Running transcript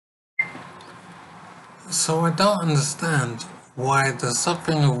So I don't understand why the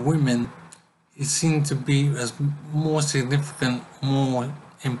suffering of women is seen to be as more significant, more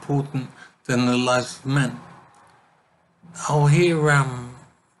important than the lives of men. I'll hear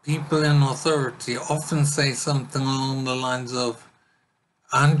people in authority often say something along the lines of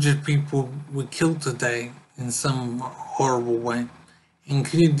 100 people were killed today in some horrible way,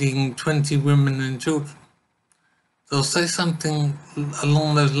 including 20 women and children. They'll say something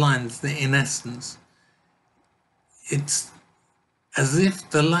along those lines that in essence, it's as if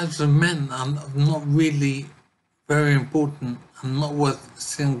the lives of men are not really very important and not worth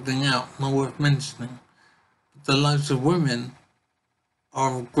singling out, not worth mentioning. But the lives of women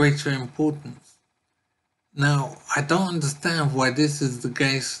are of greater importance. Now, I don't understand why this is the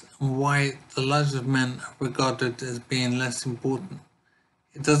case and why the lives of men are regarded as being less important.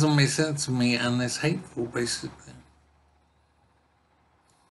 It doesn't make sense to me and it's hateful, basically.